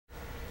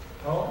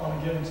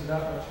to get into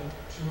that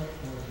too much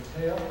more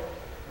detail,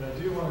 but I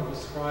do want to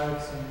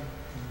describe some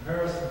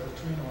comparison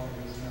between all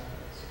of these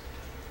methods.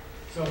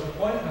 So the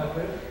point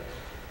method,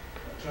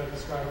 which I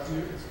described to you,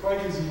 is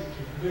quite easy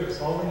to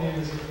produce. All we need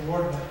is a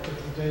coordinate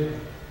with the data.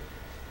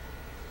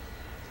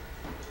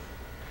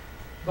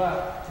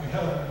 But we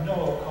have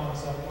no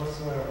concept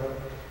whatsoever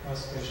of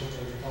spatial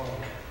data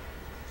quality.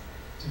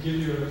 To give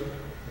you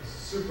a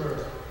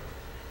super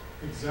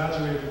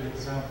exaggerated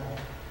example,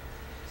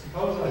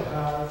 suppose I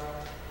have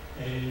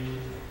a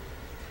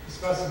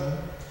specimen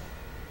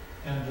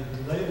and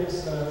the label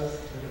says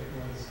that it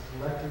was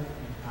collected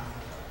in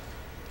Africa.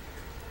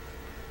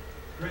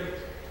 Great.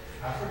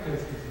 Africa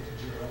is easy to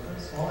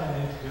georeference. All I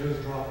need to do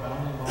is draw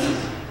bounding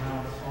lines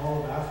around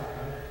all of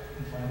Africa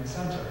and find the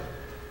center.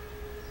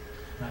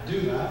 And I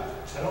do that.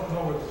 I don't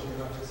know where the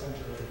geographic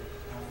center of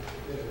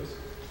Africa is,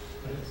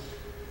 but it's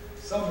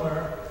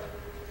somewhere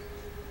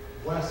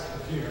west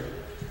of here.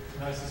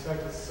 And I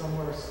suspect it's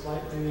somewhere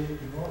slightly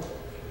north of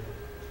here.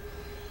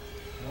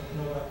 I don't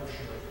know that for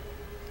sure.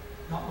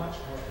 Not much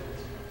north of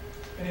this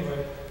one.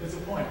 Anyway, it's a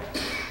point.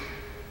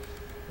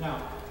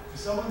 Now, if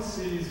someone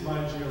sees my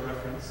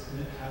georeference and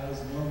it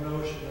has no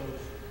notion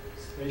of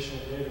spatial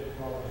data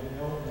quality,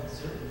 no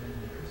uncertain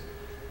meters,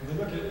 and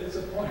they look at it, it's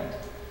a point.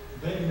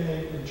 They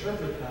may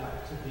interpret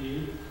that to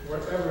be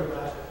wherever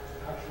that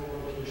actual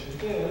location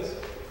is,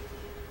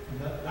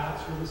 and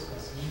that's where the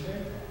specimen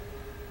came from.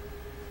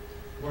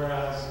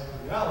 Whereas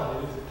the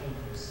reality is it came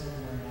from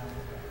somewhere in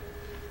Africa.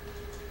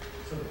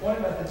 So the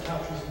point method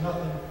captures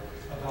nothing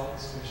about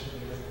the spatial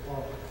data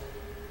quality.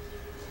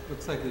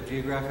 Looks like the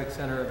geographic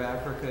center of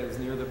Africa is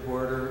near the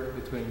border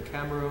between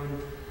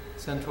Cameroon,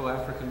 Central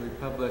African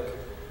Republic,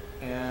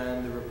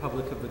 and the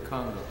Republic of the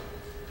Congo.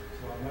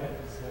 So I'm right,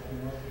 it's like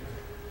north here.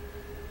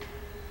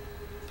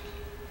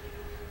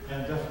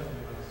 And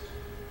definitely west.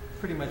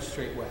 Pretty much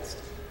straight west.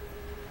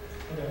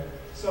 Okay,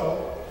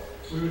 so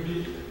the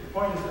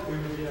point is that we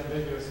would be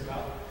ambiguous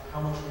about how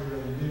much we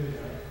really knew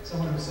there.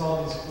 Someone who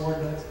saw these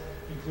coordinates,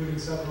 including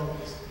several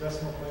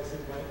decimal places,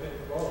 might think,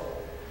 oh,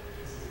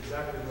 this is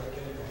exactly where it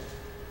came from.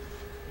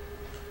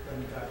 But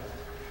in fact,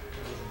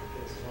 that isn't the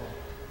case at all.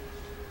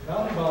 The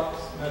bounding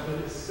box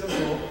method is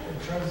simple in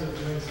terms of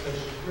doing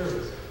spatial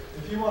queries.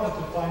 If you wanted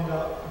to find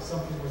out if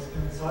something was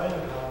inside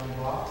a bounding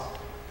box,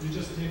 you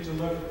just need to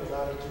look at the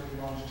latitude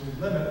and longitude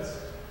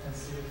limits and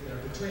see if they're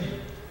between.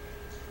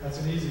 That's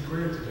an easy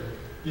query to do.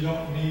 You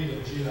don't need a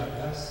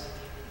GIS.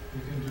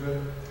 You can do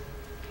it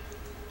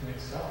in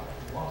Excel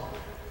if you want.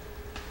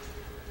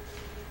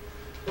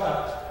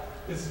 But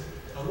it's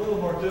a little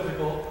more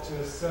difficult to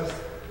assess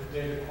the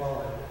data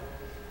quality.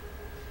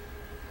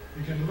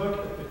 You can look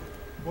at the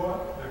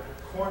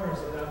corners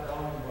of that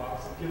bounding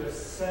box and get a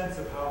sense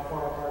of how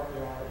far apart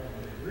they are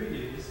in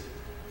degrees,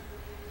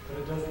 but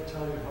it doesn't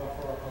tell you how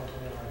far apart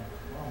they are in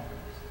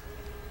kilometers.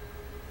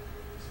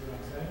 You see what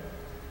I'm saying?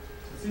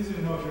 So it's easy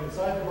to know if you're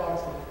inside the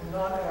box, but it's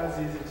not as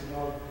easy to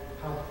know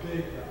how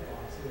big that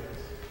box is,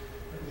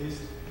 at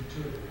least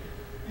intuitively.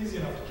 Easy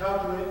enough to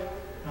calculate,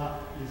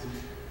 not easy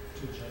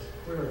to just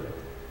query.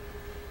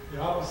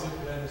 The opposite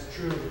then is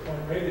true of the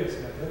point radius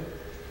method.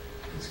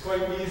 It's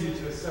quite easy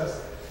to assess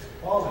the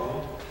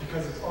quality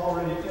because it's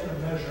already in a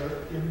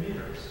measure in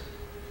meters.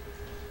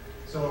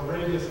 So a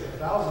radius of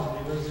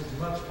 1,000 meters is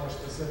much more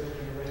specific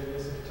than a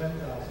radius of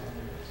 10,000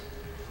 meters.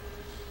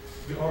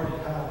 We already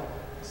have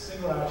a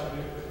single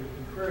attribute that we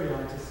can query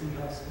on to see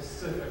how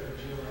specific a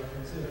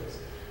georeference is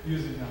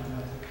using that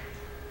method.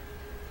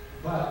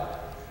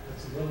 But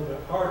it's a little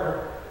bit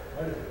harder,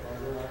 quite a bit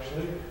harder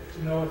actually,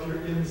 to know if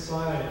you're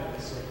inside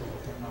the circle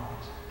or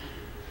not.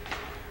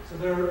 So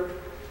there are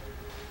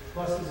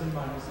pluses and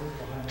minuses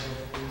behind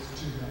both of these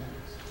two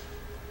methods.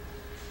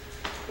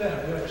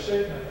 Then we have a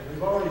shape method.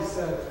 We've already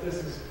said that this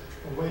is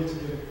a way to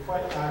get a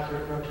quite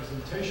accurate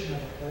representation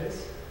of a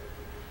place.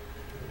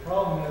 The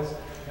problem is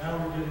now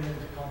we're getting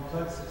into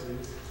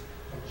complexities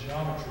of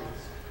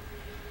geometries.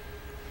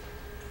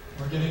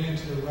 We're getting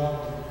into the realm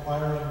of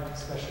requiring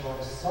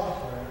specialized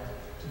software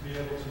to be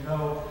able to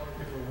know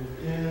if we're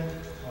within,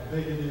 how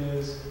big it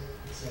is,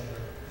 etc.,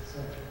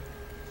 etc.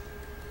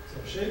 So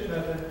shape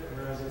method,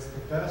 whereas it's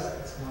the best,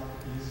 it's not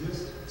the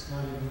easiest, it's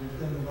not even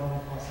within the realm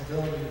of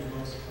possibility of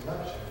most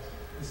collections.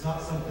 It's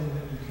not something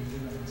that you can do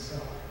in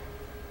Excel.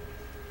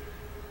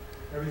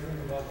 Everything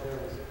about there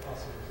is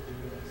possible to do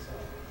in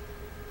Excel.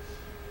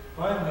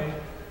 Finally,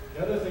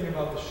 the other thing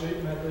about the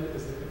shape method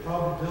is that the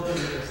probability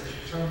is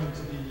determined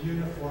to be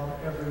uniform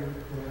everywhere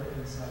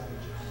inside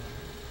the geometry.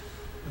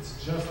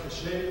 It's just the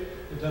shape.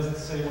 It doesn't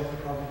say what the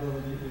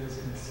probability is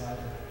inside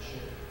of that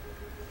shape.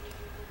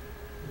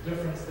 The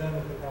difference then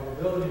with the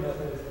probability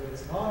method is that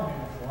it's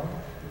non-uniform.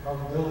 The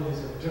probabilities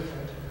are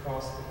different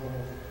across the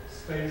whole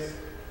space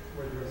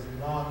where there's a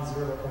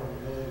non-zero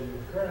probability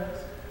of occurrence.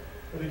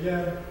 But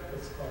again,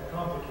 it's quite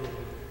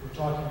complicated. We're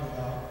talking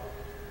about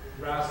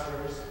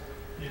rasters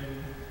in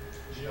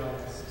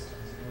GIS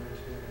systems in order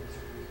to be able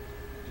to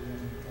do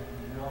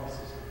an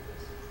analysis of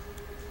this.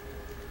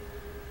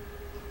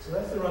 So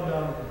that's the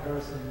rundown and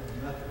comparison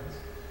of methods.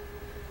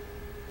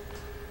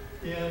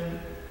 In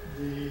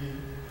the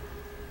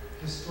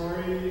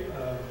history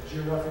of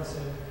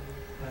georeferencing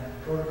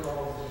and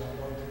protocols that I'm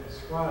going to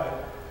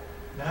describe,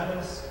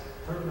 NANIS,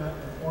 PERTNet,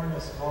 and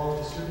ORNIS are all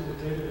distributed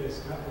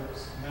database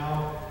networks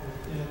now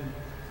within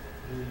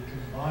the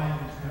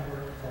combined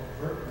network called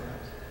BITC.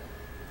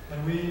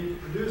 And we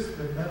produced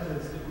the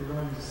methods that we're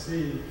going to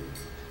see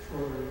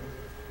for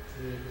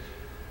the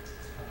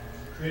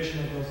creation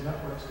of those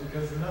networks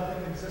because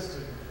nothing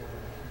existed before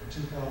that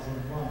in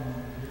 2001 when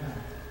we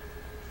began.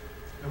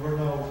 There were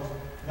no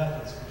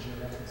methods for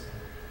georeferencing.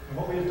 And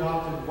what we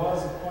adopted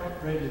was a point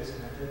radius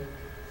method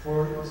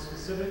for the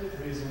specific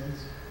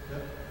reasons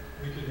that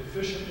we could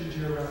efficiently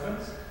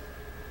georeference.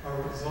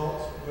 Our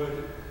results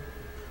would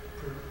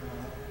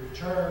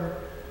return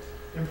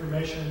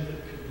information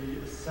that could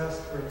be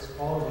assessed for its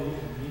quality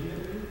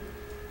immediately,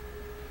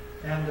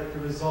 and that the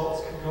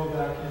results could go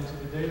back into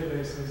the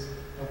databases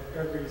of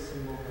every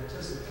single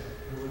participant.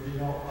 There would be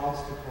no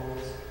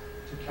obstacles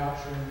to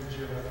capturing the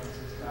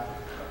georeferences back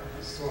at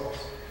the source,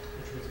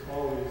 which was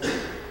always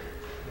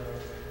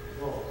the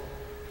goal.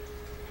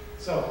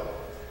 So,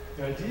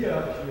 the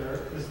idea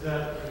here is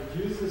that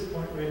we use this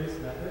point radius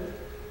method,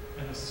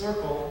 and a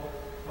circle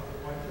of the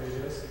point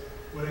radius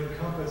would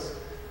encompass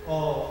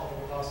all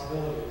of the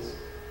possibilities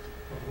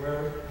of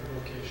where the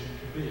location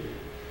could be.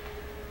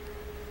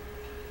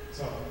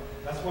 So,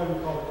 that's why we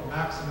call it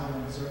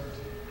maximum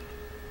uncertainty.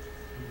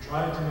 We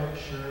tried to make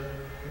sure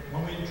that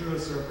when we drew a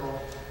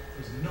circle,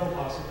 there's no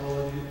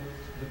possibility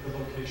that the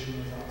location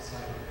was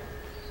outside of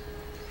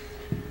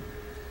it.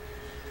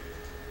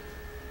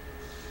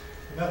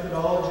 The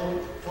methodology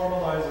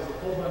formalizes a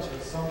whole bunch of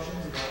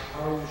assumptions about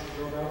how you should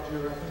go about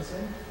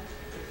georeferencing.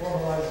 It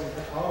formalizes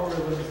the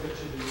algorithms that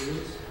should be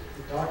used.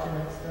 It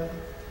documents them,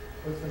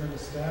 puts them in a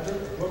standard.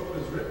 A book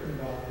was written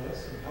about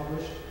this and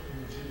published in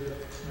the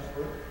GBIT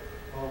network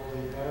called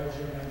the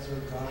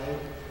Biogeomancer Guide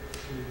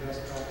to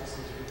Best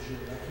Practices for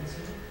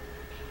Georeferencing.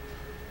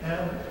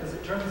 And as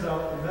it turns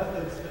out, the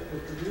methods that were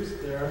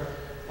produced there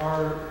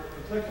are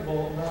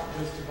applicable not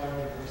just to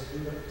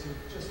biodiversity, but to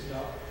just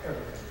about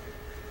everything.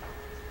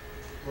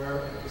 Where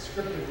a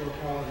descriptive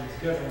locality is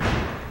given,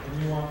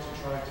 and you want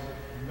to try to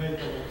make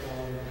a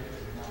locality that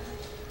is not.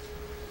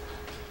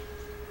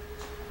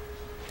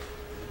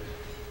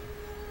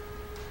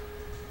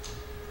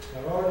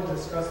 I've already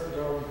discussed the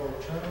Darwin-Bohr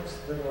terms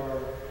that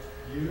are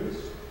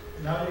used.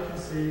 Now you can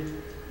see,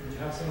 you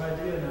have some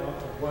idea now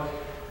of what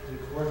the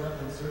coordinate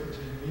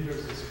uncertainty in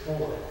meters is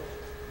for.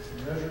 It's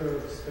a measure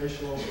of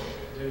spatial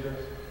data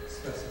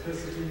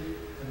specificity,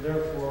 and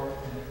therefore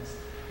it's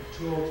a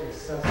tool to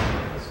assess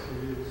physical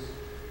use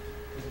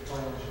for the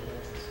final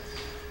georeferences.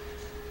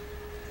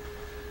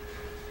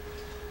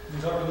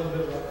 We talk a little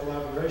bit about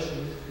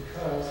collaboration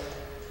because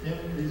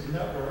in these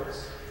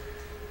networks,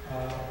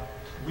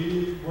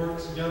 we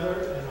worked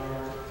together and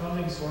our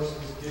funding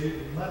sources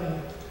gave money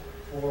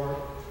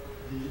for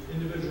the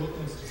individual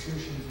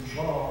institutions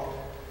involved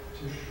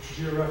to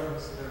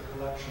georeference their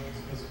collections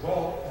as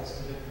well as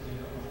to get the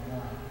data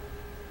online.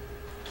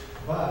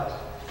 But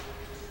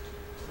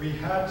we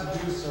had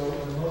to do so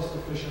in the most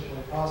efficient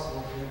way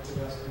possible to make the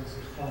best use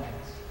of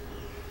funds.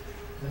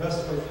 The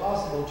best way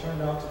possible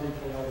turned out to be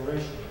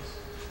collaborations,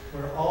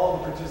 where all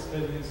the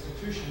participating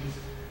institutions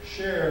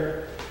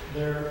shared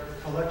their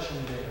collection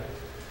data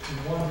in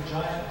one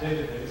giant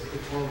database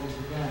before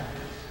we began.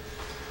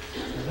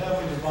 And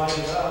then we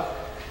divided up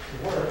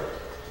the work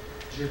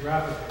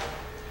geographically.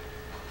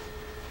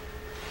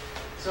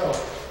 So,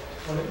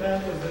 what it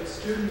meant was that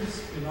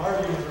students in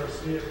our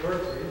university at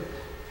Berkeley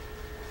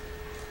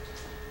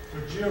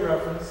would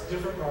georeference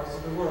different parts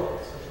of the world,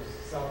 such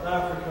as South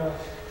Africa,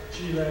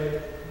 Chile,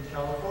 and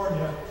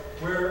California,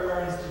 where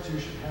our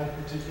institution had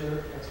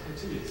particular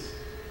expertise.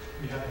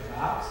 We had the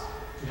maps,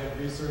 we had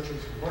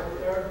researchers who worked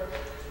there,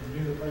 who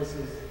knew the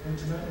places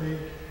intimately,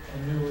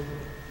 and knew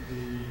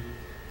the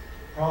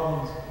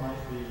problems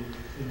might be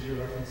in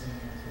georeferencing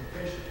those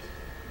locations.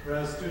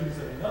 Whereas students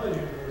at another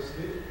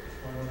university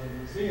or another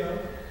museum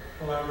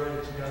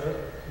collaborated together,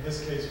 in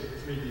this case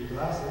with 3D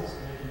glasses,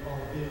 making all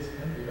of these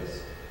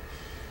envious,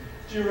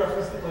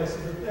 georeference the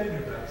places that they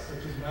knew best, such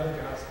as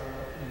Madagascar,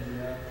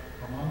 India,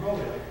 or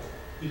Mongolia,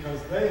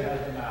 because they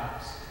had the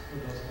maps for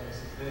those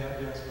places, they had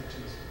the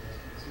expertise for those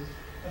places,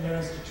 and their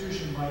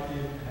institution might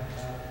even have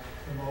had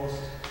the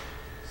most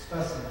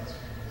specimens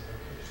from those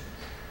locations.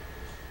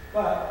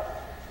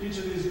 But each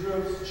of these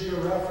groups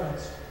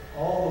georeferenced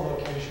all the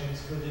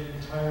locations for the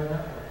entire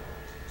network.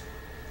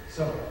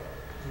 So,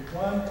 group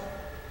 1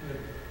 did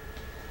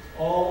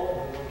all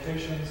of the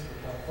locations for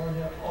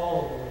California,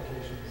 all of the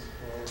locations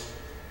for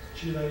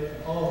Chile,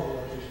 and all of the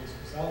locations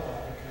for South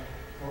Africa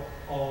for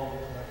all the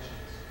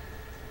collections.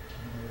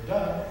 And when we were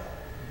done,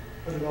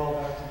 we put it all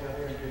back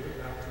together and gave it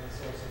back to the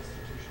source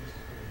institutions to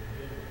put in the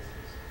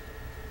databases.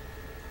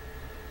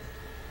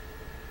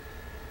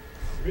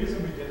 The reason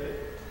we did it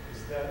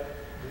is that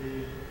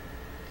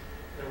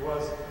there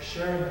was a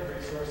sharing of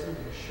resources and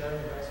a sharing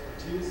of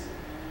expertise.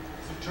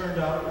 As it turned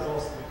out, it was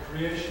also the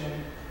creation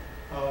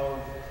of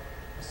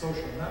a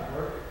social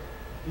network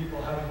of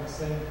people having the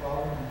same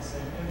problem and the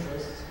same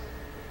interests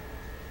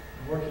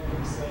and working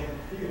in the same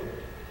field.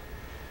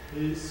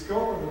 The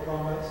scope of the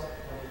problem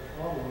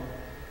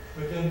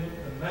within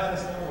the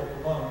MANIS network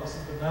alone, this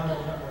is the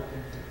Mammal Network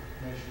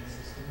Information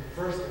System,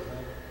 the first of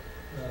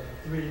the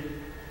three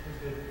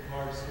big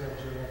large-scale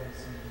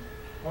georeferencing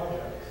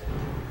projects.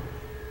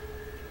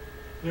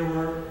 There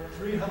were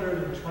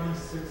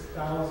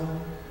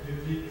 326,000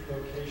 unique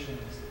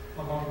locations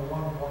among the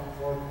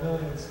 1.4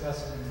 million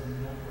specimens in the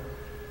network.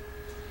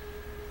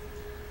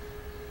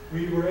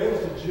 We were able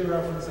to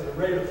georeference at a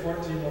rate of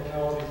 14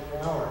 localities per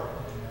hour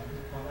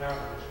on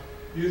average,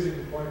 using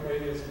the point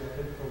radius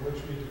method for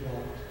which we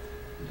developed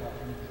the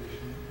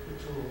documentation, the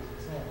tools, and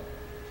so on.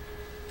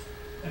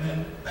 And in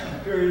a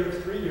period of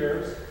 3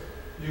 years,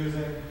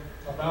 using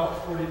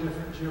about 40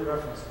 different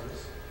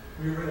georeferencers,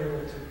 we were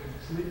able to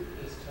complete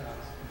this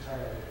task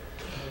entirely.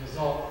 And the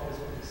result is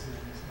what we see on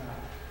this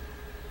map.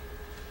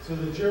 So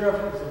the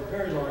georeference is a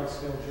very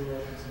large-scale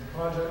georeferencing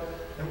project.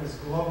 It was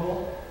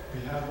global.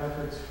 We have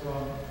records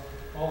from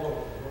all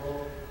over the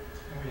world,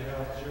 and we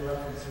have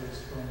georeferencers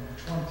from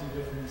 20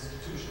 different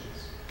institutions.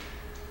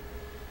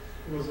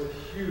 It was a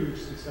huge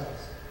success.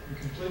 We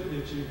completely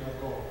achieved our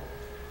goal.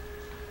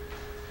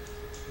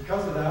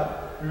 Because of that,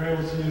 we were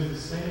able to use the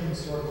same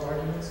sort of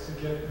arguments to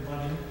get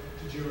money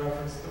to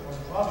georeference the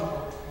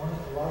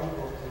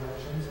ornithological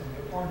collections on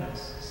the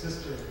ORNIS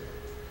sister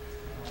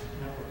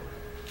network.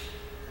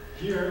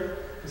 Here,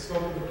 the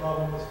scope of the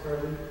problem was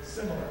fairly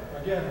similar.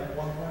 Again,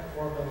 1.4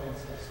 million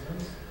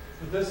specimens,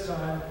 but this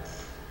time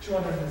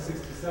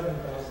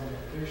 267,000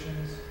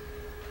 locations.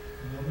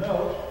 And you'll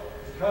note,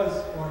 because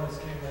ORNIS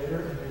came later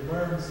and we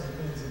learned some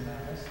things in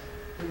MANIS,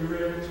 that we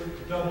were able to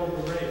double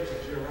the rate of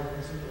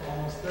georeferencing to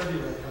almost 30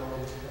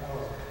 localities per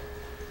hour.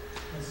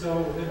 And so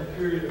within a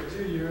period of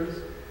 2 years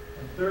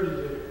and 30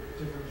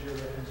 different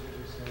georeferencers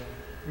or so,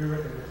 we were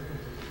able to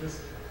complete this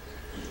task.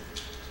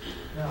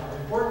 Now, the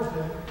important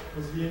thing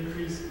was the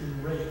increase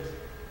in rate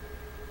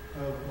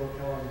of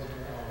localities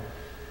per hour.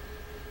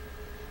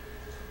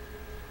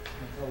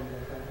 I'll tell you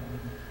about that in a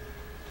minute.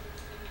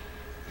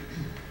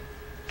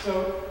 So,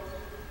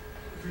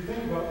 if we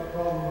think about the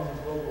problem on a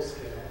global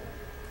scale,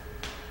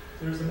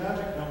 there's a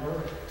magic number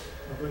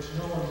of which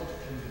no one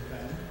can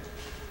defend,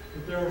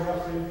 but there are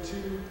roughly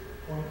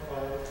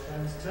 2.5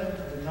 times 10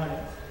 to the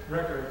 9th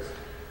records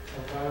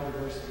of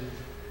biodiversity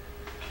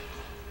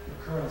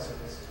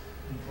occurrences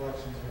in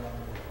collections around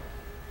the world.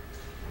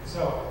 So,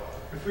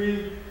 if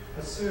we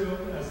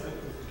assume, as was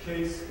the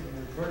case in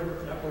the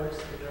vertebrate networks,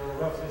 that there were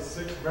roughly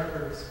 6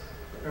 records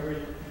for every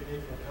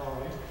unique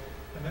locality,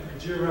 and that we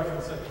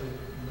georeference at the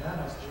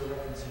MANIS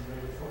georeferencing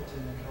rate of 14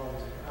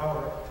 localities per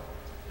hour,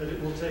 that it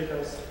will take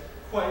us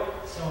quite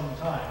some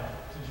time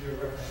to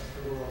georeference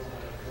the world's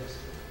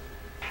biodiversity.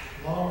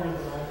 Longer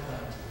than I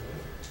plan to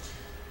live,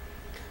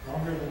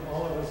 longer than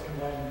all of us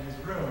combined in this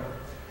room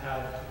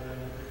have when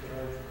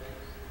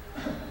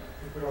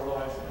we put our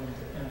lives end to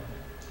end.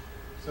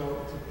 So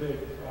it's a big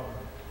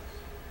problem.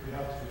 We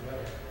have to do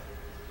better.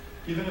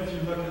 Even if you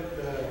look at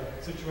the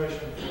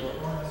situation for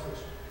ORNIS,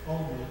 which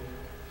only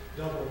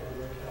doubled the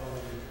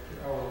locality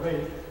per hour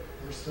rate,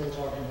 we're still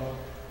talking about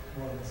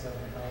more than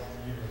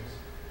 7,000 years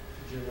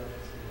to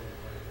georeference the world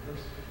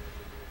biodiversity.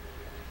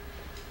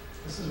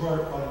 This is where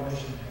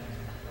automation comes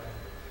into play.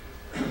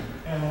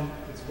 And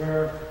it's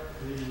where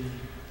the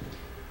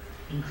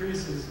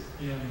increases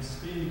in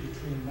speed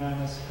between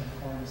MANIS and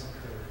ORNIS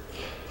occur.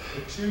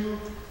 The two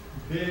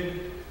big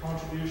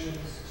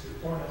contributions to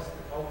ORNIS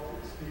that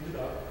helped speed it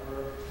up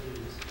were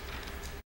these.